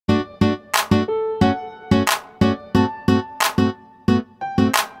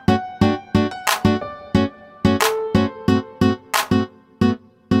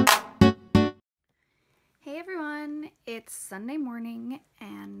It's Sunday morning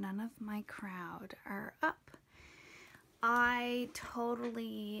and none of my crowd are up. I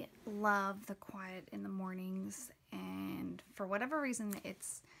totally love the quiet in the mornings, and for whatever reason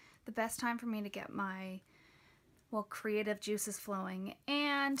it's the best time for me to get my creative juices flowing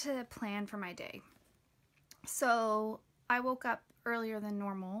and to plan for my day. So I woke up earlier than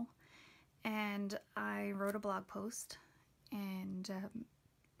normal and I wrote a blog post, and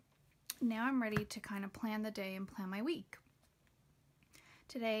now I'm ready to kind of plan the day and plan my week.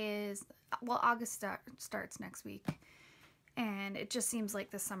 Today is, August starts next week, and it just seems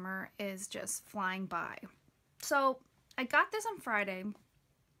like the summer is just flying by. So I got this on Friday,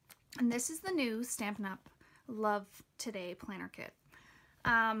 and this is the new Stampin' Up Love Today Planner Kit.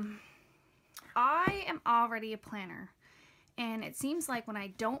 I am already a planner, and it seems like when I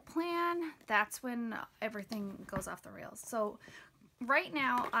don't plan, that's when everything goes off the rails. So right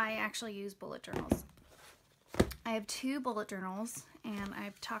now I actually use bullet journals. I have 2 bullet journals and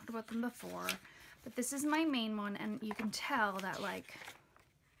I've talked about them before, but this is my main one, and you can tell that like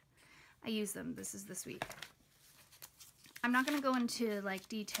I use them. This is this week. I'm not going to go into like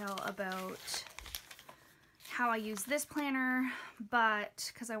detail about how I use this planner,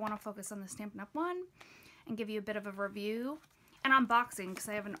 but because I want to focus on the Stampin' Up one and give you a bit of a review and unboxing because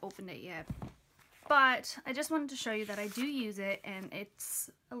I haven't opened it yet. But I just wanted to show you that I do use it, and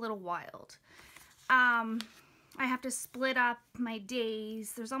it's a little wild. I have to split up my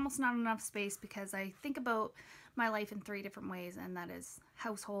days. There's almost not enough space because I think about my life in 3 different ways, and that is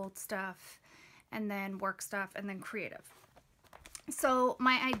household stuff, and then work stuff, and then creative. So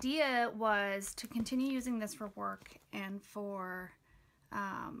my idea was to continue using this for work and for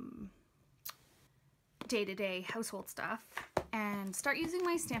day-to-day household stuff, and start using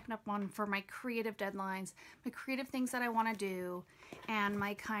my Stampin' Up one for my creative deadlines, my creative things that I want to do, and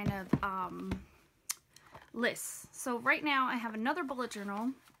my kind of lists. So right now I have another bullet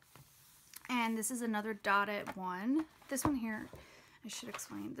journal, and this is another dotted one. This one here, I should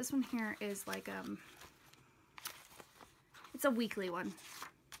explain, this one here is like it's a weekly one,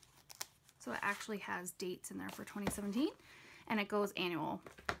 so it actually has dates in there for 2017, and it goes annual.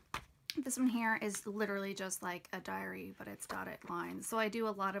 This one here is literally just like a diary, but it's dotted lines. So I do a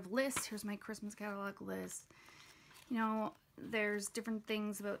lot of lists. Here's my Christmas catalog list. You know, there's different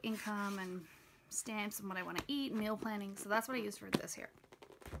things about income and stamps and what I want to eat, meal planning. So that's what I use for this here.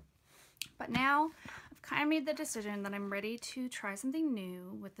 But now I've kind of made the decision that I'm ready to try something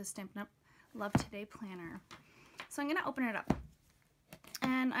new with the Stampin' Up Love Today planner. So I'm going to open it up.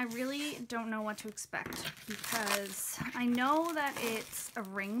 And I really don't know what to expect, because I know that it's a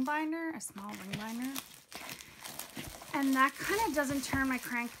ring binder, a small ring binder, and that kind of doesn't turn my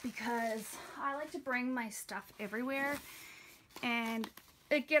crank because I like to bring my stuff everywhere and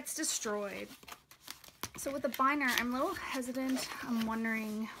it gets destroyed. So with the binder, I'm a little hesitant. I'm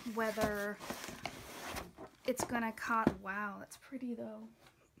wondering whether it's gonna cut. Wow, that's pretty though.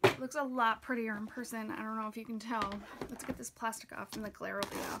 It looks a lot prettier in person. I don't know if you can tell. Let's get this plastic off and the glare will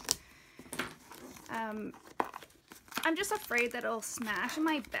be off. I'm just afraid that it'll smash in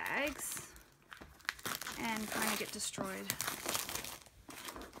my bags and kind of get destroyed.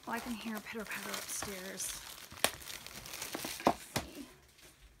 Well, I can hear pitter patter upstairs. Let's see.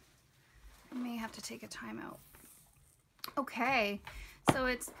 I may have to take a time out. Okay, so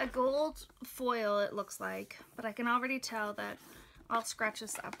it's a gold foil, it looks like, but I can already tell that I'll scratch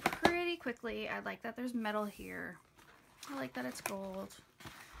this up pretty quickly. I like that there's metal here. I like that it's gold.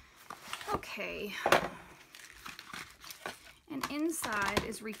 Okay. And inside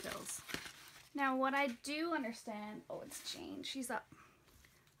is refills. Now what I do understand, oh, it's Jane, she's up.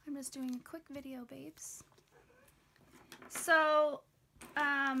 I'm just doing a quick video, babes. So,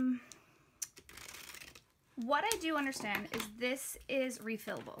 what I do understand is this is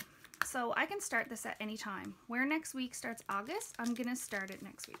refillable. So I can start this at any time. Where next week starts August, I'm gonna start it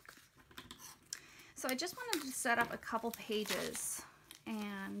next week. So I just wanted to set up a couple pages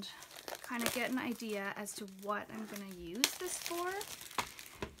and kind of get an idea as to what I'm gonna use this for.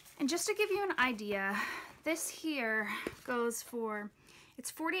 And just to give you an idea, this here goes for,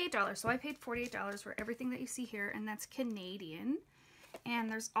 it's $48. So I paid $48 for everything that you see here, and that's Canadian. And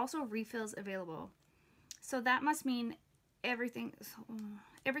there's also refills available. So that must mean everything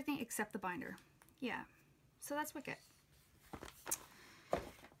except the binder. Yeah, so that's wicked.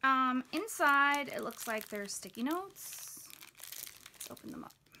 Inside it looks like there's sticky notes. Let's open them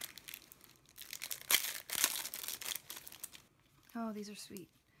up. Oh, these are sweet.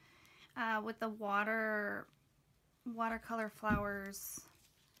 With the watercolor flowers,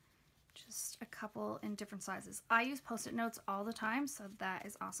 just a couple in different sizes. I use Post-it notes all the time, so that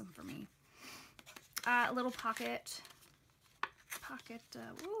is awesome for me. A little pocket pocket,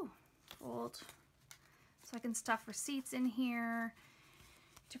 fold. So I can stuff receipts in here,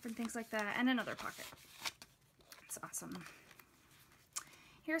 different things like that, and another pocket. It's awesome.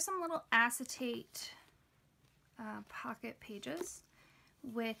 Here's some little acetate pocket pages,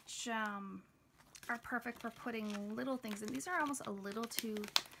 which are perfect for putting little things in. These are almost a little too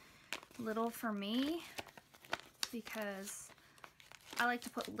little for me because I like to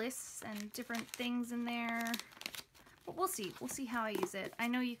put lists and different things in there. But we'll see. We'll see how I use it. I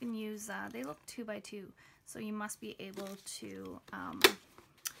know you can use, they look 2 by 2, so you must be able to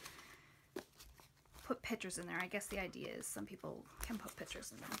put pictures in there. I guess the idea is some people can put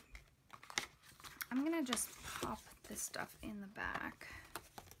pictures in there. I'm going to just pop this stuff in the back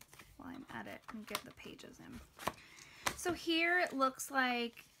while I'm at it and get the pages in. So here it looks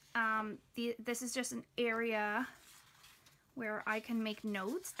like this is just an area where I can make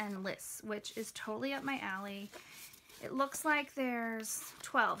notes and lists, which is totally up my alley. It looks like there's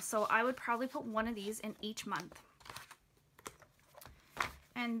 12, so I would probably put one of these in each month.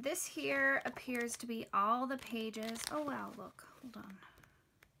 And this here appears to be all the pages. Oh wow, look, hold on.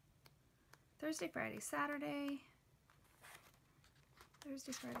 Thursday, Friday, Saturday.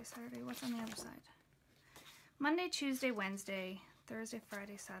 Thursday, Friday, Saturday. What's on the other side? Monday, Tuesday, Wednesday, Thursday,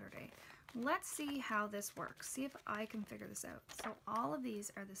 Friday, Saturday. Let's see how this works. See if I can figure this out. So all of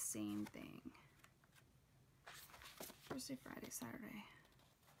these are the same thing. Thursday, Friday, Saturday.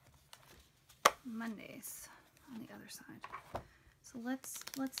 Mondays on the other side. So let's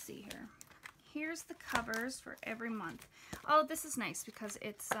see here. Here's the covers for every month. Oh, this is nice because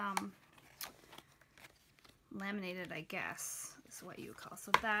it's laminated, I guess, is what you would call.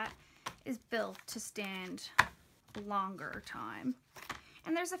 So that is built to stand longer time.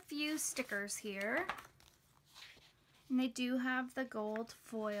 And there's a few stickers here. And they do have the gold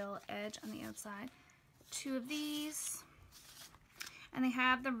foil edge on the outside. 2 of these. And they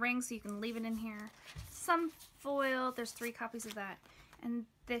have the ring so you can leave it in here. Some foil, there's 3 copies of that. And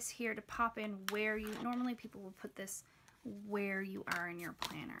this here to pop in where you, normally people will put this where you are in your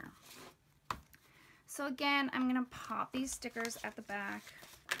planner. So again, I'm gonna pop these stickers at the back.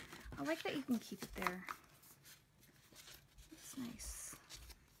 I like that you can keep it there. It's nice.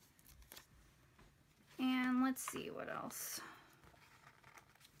 And let's see what else.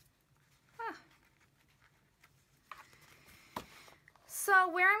 So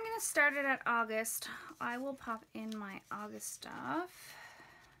where I'm going to start it at August, I will pop in my August stuff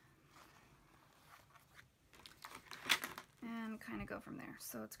and kind of go from there.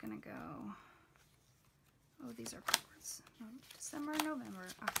 So it's going to go, oh, these are backwards. No, December, November,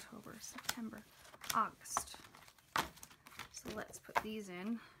 October, September, August. So let's put these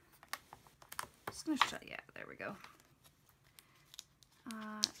in. Just going to show you, there we go.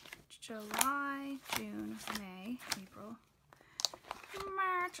 July, June, May, April,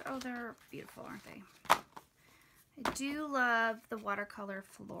 March. Oh, they're beautiful, aren't they? I do love the watercolor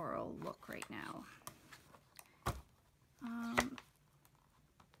floral look right now.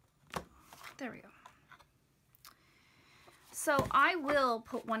 There we go. So I will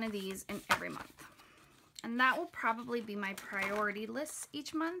put one of these in every month. And that will probably be my priority list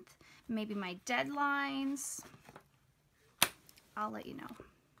each month. Maybe my deadlines. I'll let you know.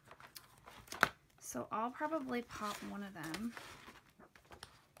 So I'll probably pop one of them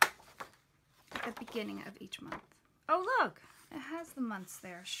at the beginning of each month. Oh, look, it has the months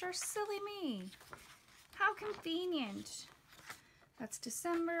there. Sure, silly me. How convenient. That's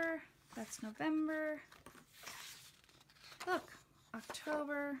December, that's November. Look,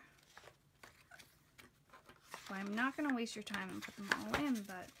 October. Well, I'm not going to waste your time and put them all in,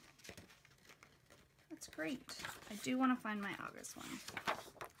 but that's great. I do want to find my August one.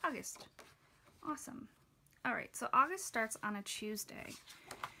 August. Awesome. All right, so August starts on a Tuesday.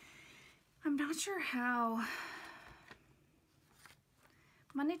 I'm not sure how.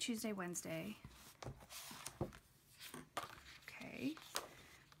 Monday, Tuesday, Wednesday. Okay.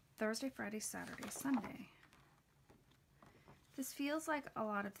 Thursday, Friday, Saturday, Sunday. This feels like a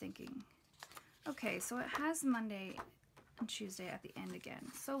lot of thinking. Okay, so it has Monday and Tuesday at the end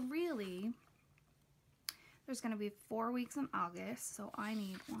again. So really, there's going to be 4 weeks in August. So I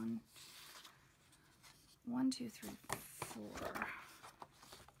need 1, 2, 3, 4.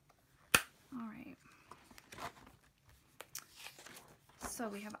 All right. So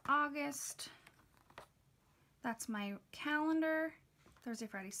we have August. That's my calendar. Thursday,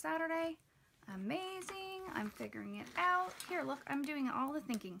 Friday, Saturday. Amazing. I'm figuring it out. Here, look, I'm doing all the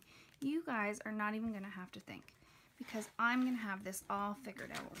thinking. You guys are not even going to have to think because I'm going to have this all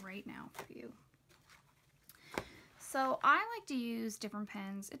figured out right now for you. So I like to use different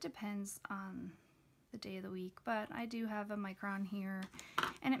pens. It depends on the day of the week, but I do have a micron here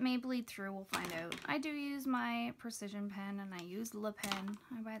and it may bleed through. We'll find out. I do use my precision pen and I use Le Pen.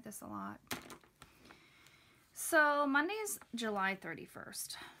 I buy this a lot. So Monday is July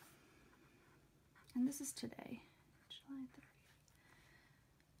 31st. And this is today, July 30th.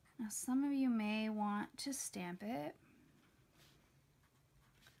 Now some of you may want to stamp it.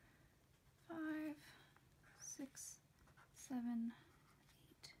 5, 6, 7,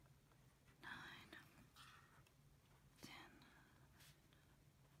 8, 9, 10,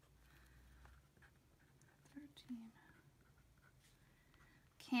 13.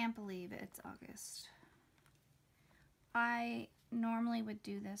 Can't believe it's August. I normally would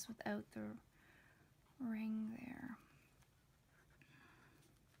do this without the ring there.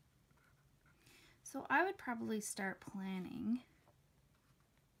 So I would probably start planning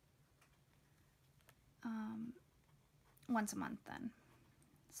once a month then,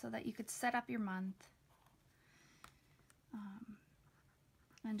 so that you could set up your month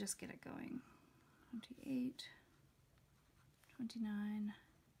and just get it going. 28, 29,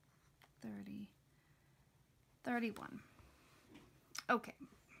 30, 31. Okay.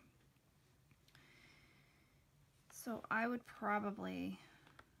 So I would probably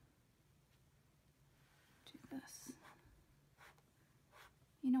do this.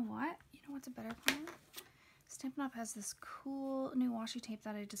 You know what? You know what's a better plan? Stampin' Up! Has this cool new washi tape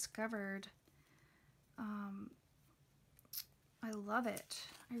that I discovered. I love it.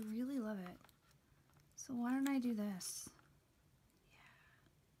 I really love it. So why don't I do this? Yeah.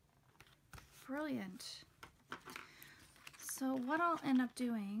 Brilliant. So what I'll end up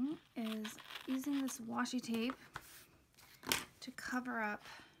doing is using this washi tape to cover up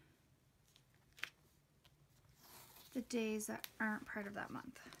the days that aren't part of that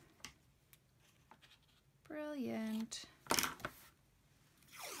month. Brilliant.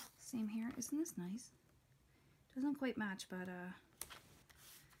 Same here. Isn't this nice? Doesn't quite match, but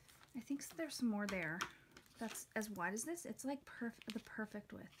I think there's some more there. That's as wide as this. It's like the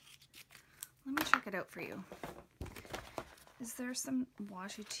perfect width. Let me check it out for you. Is there some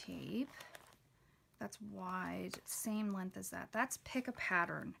washi tape that's wide, same length as that? That's Pick a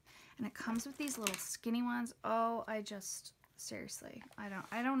Pattern, and it comes with these little skinny ones. Oh, seriously, I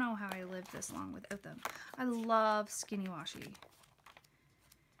don't know how I lived this long without them. I love skinny washi.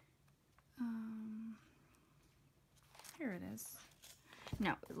 Here it is.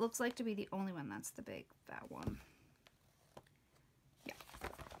 No, it looks like to be the only one. That's the big fat one. Yeah.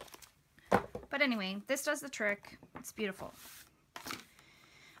 But anyway, this does the trick. It's beautiful.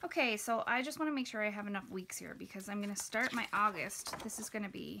 Okay, so I just want to make sure I have enough weeks here because I'm going to start my August. This is going to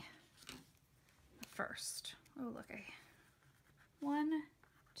be the first. Oh, look, 1,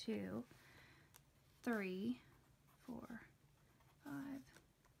 2, 3, 4, 5,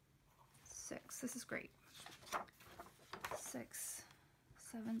 6. This is great. 6,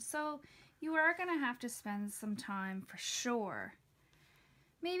 7. So you are going to have to spend some time for sure.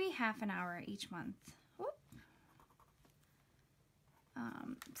 Maybe half an hour each month. Whoop.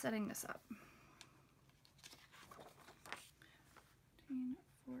 Setting this up. 13,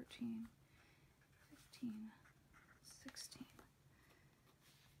 14, 15, 16.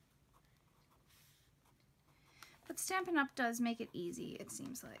 But Stampin' Up! Does make it easy, it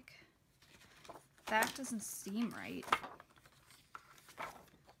seems like. That doesn't seem right.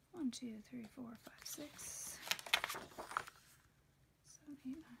 1, 2, 3, 4, 5, 6, 7, 8,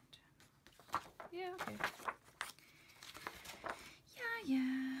 9, 10. Yeah, okay.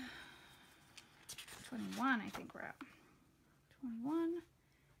 Yeah. 21, I think we're at. 21,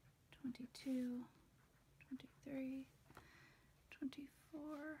 22, 23, 24,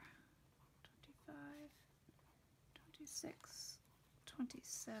 25, 26,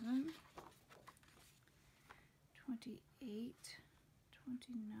 27, 28,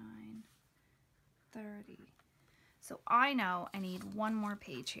 29, 30. So I know I need one more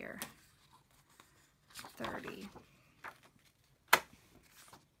page here. 30.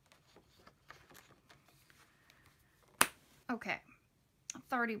 Okay,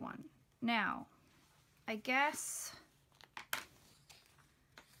 31. Now, I guess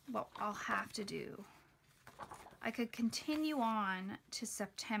what I'll have to do, I could continue on to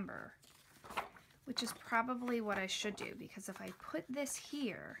September, which is probably what I should do, because if I put this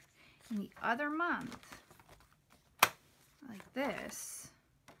here in the other month, like this,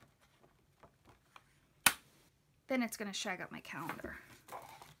 then it's going to shag up my calendar,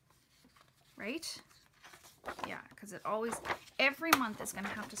 right? Yeah, because it always, every month is going to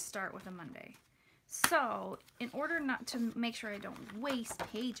have to start with a Monday. So, in order not to make sure I don't waste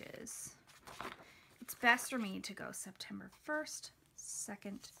pages, it's best for me to go September 1st,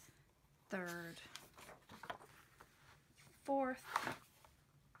 2nd, 3rd, 4th,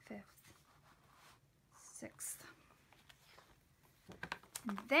 5th, 6th.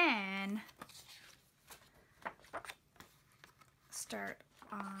 And then start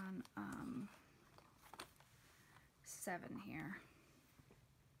on 7 here.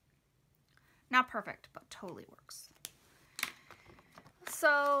 Not perfect, but totally works.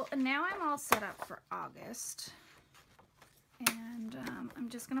 So now I'm all set up for August. And I'm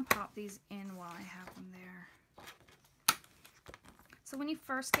just going to pop these in while I have them there. So when you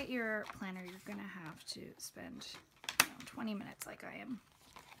first get your planner, you're going to have to spend 20 minutes like I am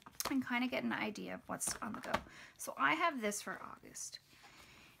and kind of get an idea of what's on the go. So I have this for August.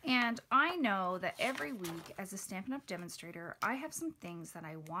 And I know that every week as a Stampin' Up! Demonstrator, I have some things that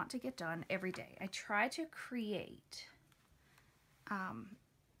I want to get done every day. I try to create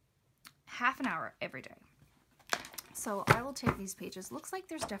half an hour every day. So I will take these pages. Looks like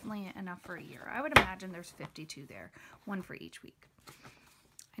there's definitely enough for a year. I would imagine there's 52 there, one for each week.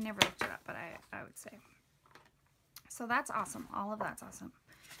 I never looked it up, but I would say. So that's awesome. All of that's awesome.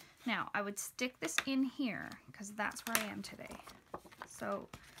 Now, I would stick this in here because that's where I am today. So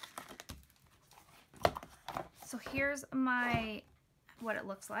here's what it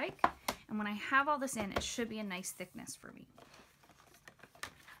looks like. And when I have all this in, it should be a nice thickness for me.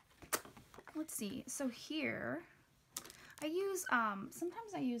 Let's see. So here, I use,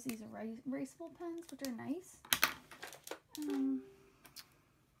 sometimes I use these erasable pens, which are nice.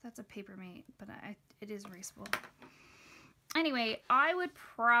 That's a Papermate, but it is erasable. Anyway, I would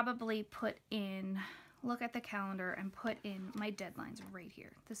probably put in, look at the calendar and put in my deadlines right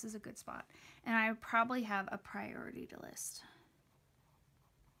here. This is a good spot. And I would probably have a priority list.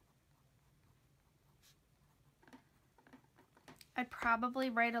 I'd probably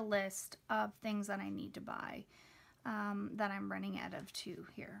write a list of things that I need to buy that I'm running out of too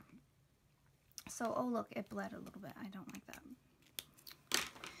here. So, oh look, it bled a little bit. I don't like that.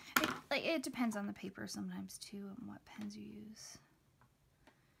 It depends on the paper sometimes too and what pens you use.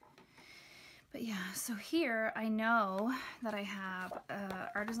 But yeah, so here I know that I have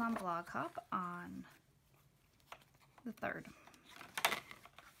Artisan Blog Hop on the 3rd.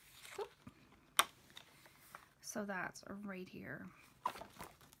 Oop. So that's right here.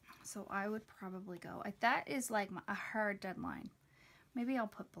 So I would probably go. That is like a hard deadline. Maybe I'll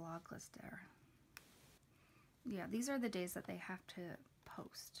put blog list there. Yeah, these are the days that they have to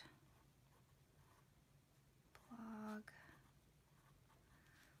post. Blog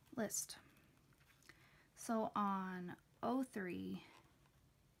list. So on 03,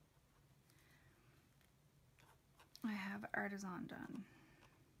 I have Artisan done.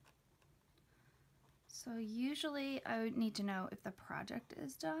 So usually I would need to know if the project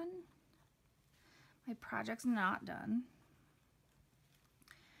is done. My project's not done.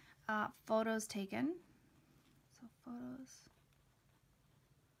 Photos taken. So photos.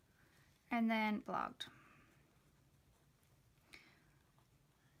 And then blogged.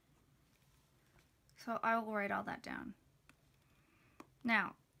 So I will write all that down.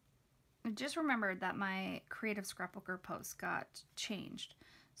 Now, I just remembered that my Creative Scrapbooker post got changed.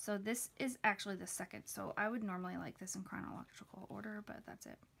 So this is actually the 2nd. So I would normally like this in chronological order, but that's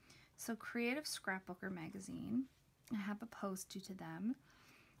it. So Creative Scrapbooker magazine. I have a post due to them.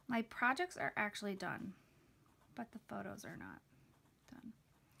 My projects are actually done, but the photos are not done.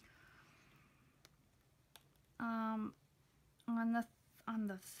 On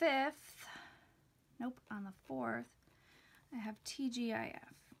the 5th, nope, on the 4th, I have TGIF.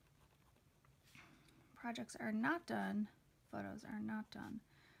 Projects are not done. Photos are not done.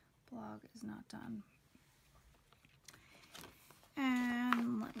 Blog is not done.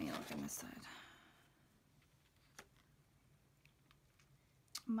 And let me look on this side.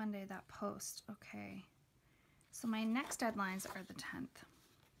 Monday, that post. Okay. So my next deadlines are the 10th.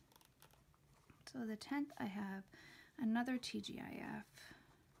 So the 10th, I have another TGIF.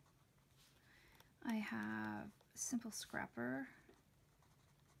 I have Simple Scrapper.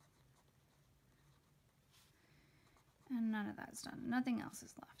 And none of that's done. Nothing else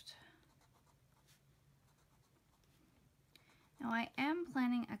is left. Now I am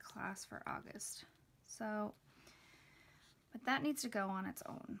planning a class for August. So, but that needs to go on its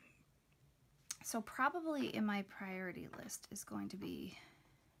own. So probably in my priority list is going to be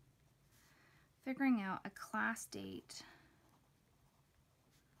figuring out a class date.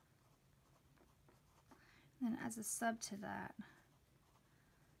 And then as a sub to that,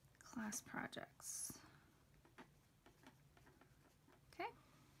 class projects. Okay.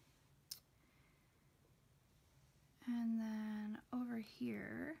 And then over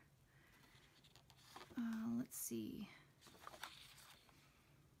here, let's see.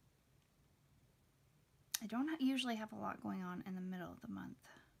 I don't usually have a lot going on in the middle of the month.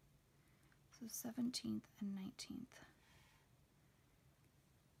 So 17th and 19th.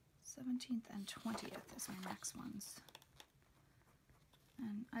 17th and 20th is my next ones.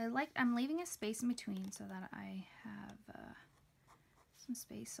 And I'm leaving a space in between so that I have some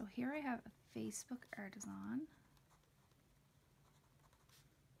space. So here I have a Facebook artisan.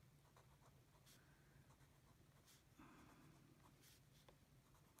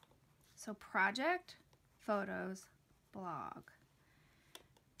 So project, photos, blog.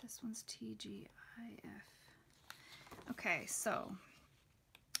 This one's TGIF. Okay, so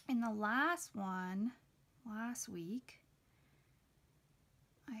in the last one, last week,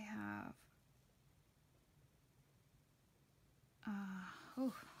 I have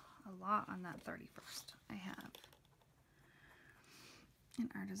a lot on that 31st. I have an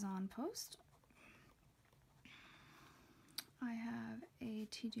artisan post. I have a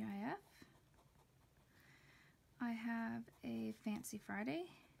TGIF. I have a Fancy Friday.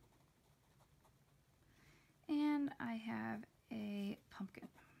 And I have a pumpkin.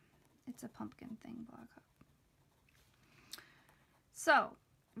 It's a pumpkin thing blog hub. So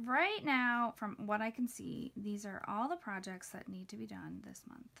right now, from what I can see, these are all the projects that need to be done this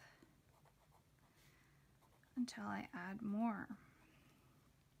month until I add more.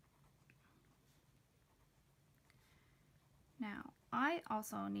 Now, I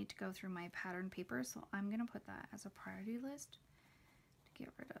also need to go through my pattern paper, so I'm going to put that as a priority list to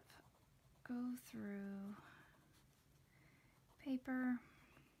get rid of. Go through paper.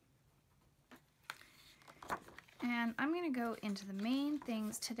 And I'm going to go into the main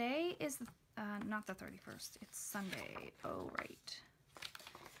things. Today is not the 31st. It's Sunday. Oh, right.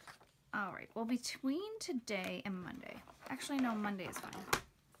 All right. Well, between today and Monday. Actually, no, Monday is fine.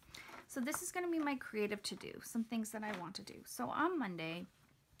 So this is going to be my creative to-do. Some things that I want to do. So on Monday,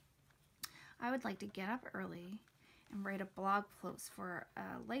 I would like to get up early and write a blog post for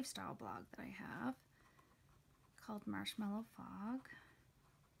a lifestyle blog that I have called Marshmallow Fog.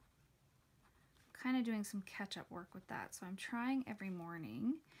 Kind of doing some catch-up work with that, so I'm trying every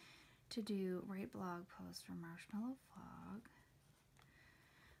morning to write blog posts for Marshmallow Fog,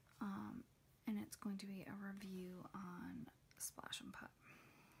 and it's going to be a review on Splash and Putt.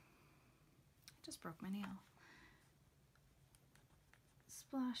 I just broke my nail.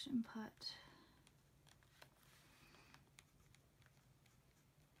 Splash and Putt.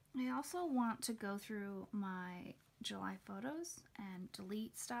 I also want to go through my July photos and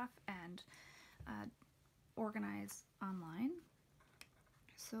delete stuff and organize online.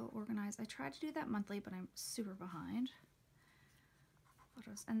 So organize, I try to do that monthly, but I'm super behind.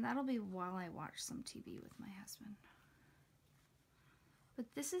 Photos, and that'll be while I watch some TV with my husband. But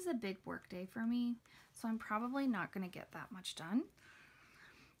this is a big work day for me, so I'm probably not going to get that much done.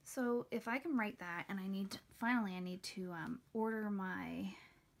 So if I can write that, and I need to order my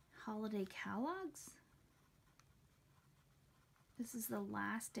holiday catalogs. This is the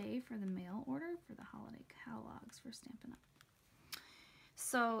last day for the mail order for the holiday catalogs for Stampin' Up.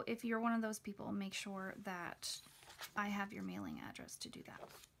 So if you're one of those people, make sure that I have your mailing address to do that.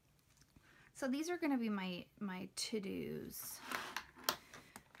 So these are going to be my to-dos.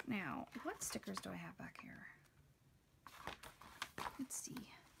 Now, what stickers do I have back here? Let's see.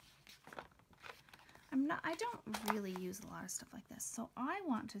 I don't really use a lot of stuff like this, so I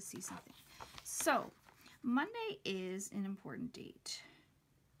want to see something. So Monday is an important date,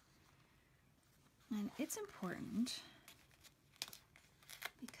 and it's important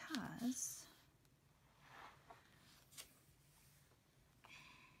because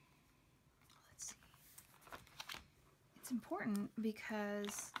it's important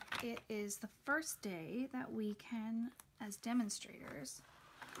because it is the first day that we can, as demonstrators,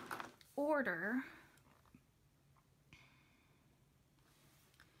 order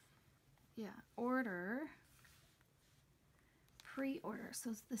pre-order. So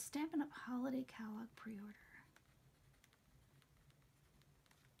it's the Stampin' Up! Holiday Catalog pre-order.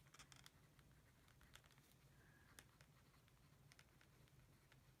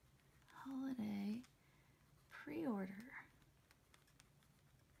 Holiday pre-order.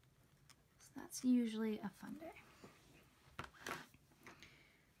 So that's usually a fun day.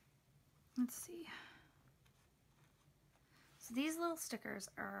 Let's see. So these little stickers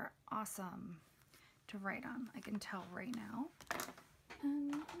are awesome to write on. I can tell right now.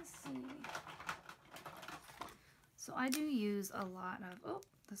 And let's see. So I do use a lot of, oh,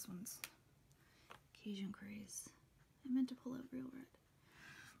 this one's Cajun Craze. I meant to pull out Real Red.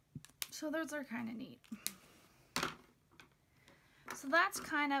 So those are kind of neat. So that's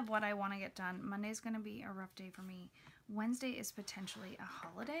kind of what I want to get done. Monday's going to be a rough day for me. Wednesday is potentially a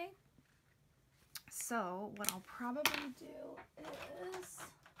holiday. So what I'll probably do is,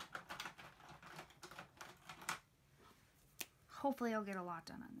 hopefully I'll get a lot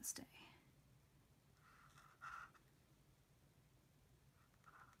done on this day.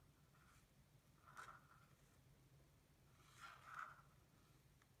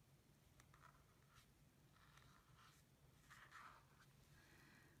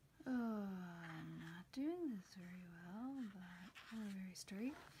 Oh, I'm not doing this very well, but we're very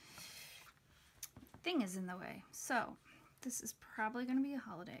straight. Thing is in the way. So this is probably going to be a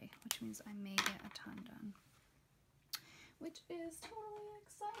holiday, which means I may get a ton done, which is totally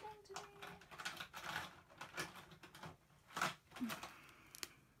exciting to me.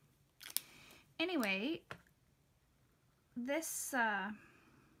 Anyway, this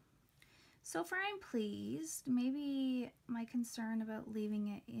so far I'm pleased. Maybe my concern about leaving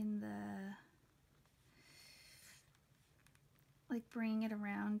it in the, like bringing it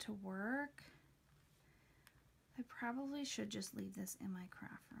around to work, I probably should just leave this in my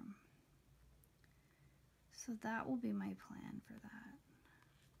craft room. So that will be my plan for that.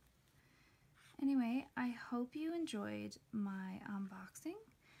 Anyway, I hope you enjoyed my unboxing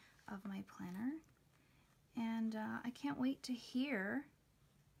of my planner, and I can't wait to hear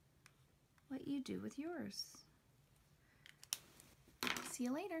what you do with yours. See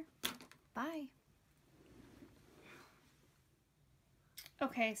you later. Bye.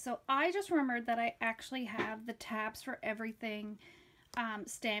 Okay, so I just remembered that I actually have the tabs for everything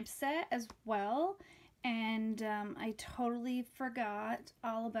stamp set as well, and I totally forgot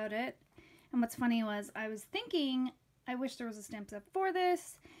all about it. And what's funny was I was thinking I wish there was a stamp set for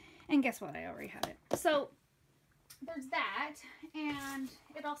this, and guess what? I already had it. So there's that, and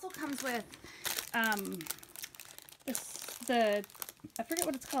it also comes with I forget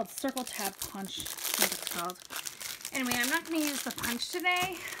what it's called, circle tab punch, I think it's called. Anyway, I'm not going to use the punch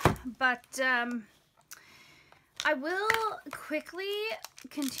today, but I will quickly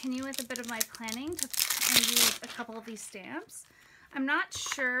continue with a bit of my planning and use a couple of these stamps. I'm not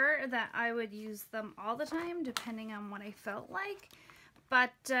sure that I would use them all the time, depending on what I felt like,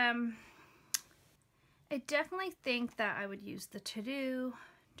 but I definitely think that I would use the to-do,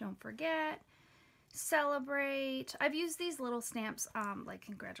 don't forget, celebrate. I've used these little stamps, like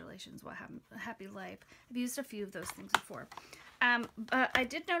congratulations, what happened, happy life. I've used a few of those things before. But I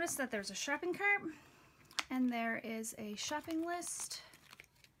did notice that there's a shopping cart, and there is a shopping list.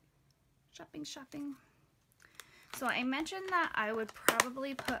 Shopping. So I mentioned that I would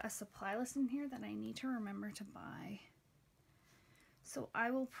probably put a supply list in here that I need to remember to buy. So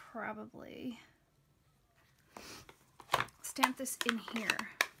I will probably stamp this in here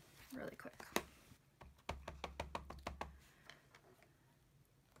really quick.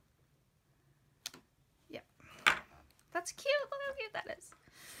 Yep. That's cute. Look how cute that is.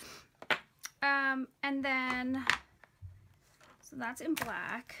 And then, so that's in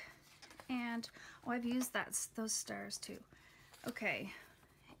black. And, oh, I've used those stars too. Okay.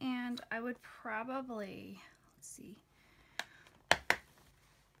 And I would probably, let's see.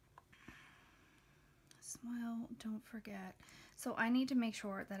 Smile, don't forget. So I need to make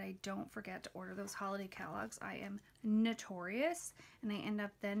sure that I don't forget to order those holiday catalogs. I am notorious, and I end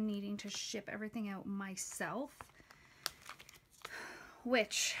up then needing to ship everything out myself,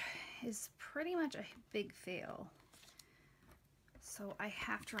 which is pretty much a big fail. So I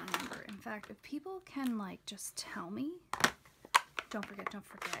have to remember. In fact, if people can like just tell me, don't forget,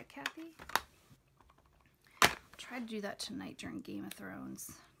 Kathy. I'll try to do that tonight during Game of Thrones.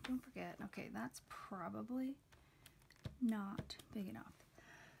 Don't forget. Okay, that's probably not big enough.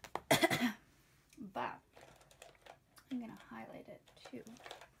 But I'm going to highlight it too.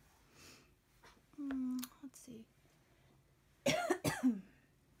 Let's see.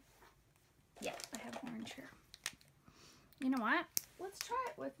 Yeah, I have orange here. You know what? Let's try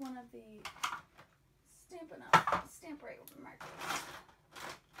it with one of the Stampin' Up Stamp Right markers.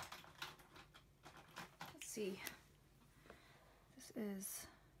 Let's see. This is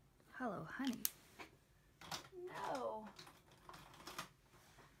Hello Honey. No.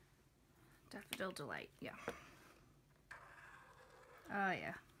 Daffodil Delight, yeah. Oh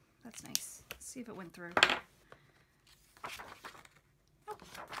yeah, that's nice. Let's see if it went through. Oh,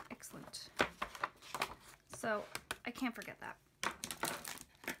 excellent. So, I can't forget that.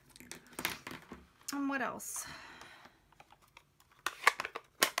 And what else?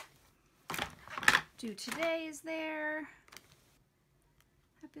 Do Today is there.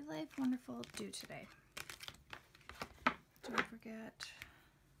 Happy Life, Wonderful, Do Today. Don't forget.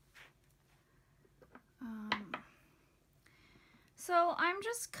 So I'm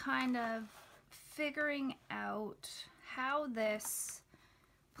just kind of figuring out how this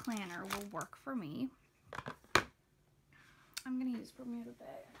planner will work for me. I'm going to use Bermuda Bay,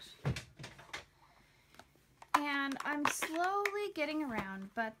 actually. And I'm slowly getting around,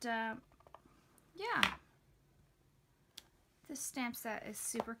 but yeah. This stamp set is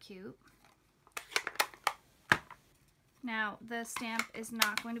super cute. Now, the stamp is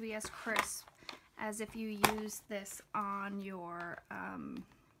not going to be as crisp as if you use this on your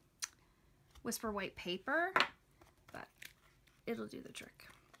Whisper White paper, but it'll do the trick.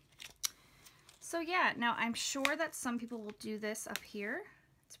 So yeah, now I'm sure that some people will do this up here.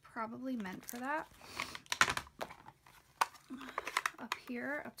 It's probably meant for that. Up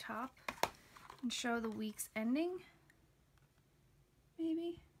here, up top, and show the week's ending,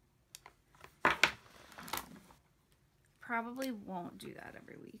 maybe. Probably won't do that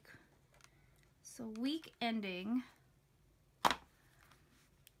every week. So week ending,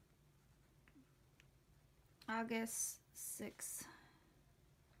 August 6th,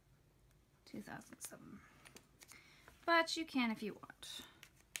 2007. But you can if you want.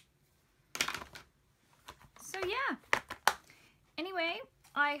 So yeah. Anyway,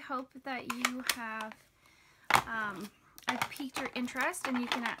 I hope that you have I've piqued your interest and you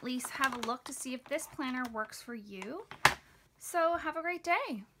can at least have a look to see if this planner works for you. So have a great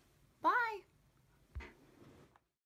day. Bye.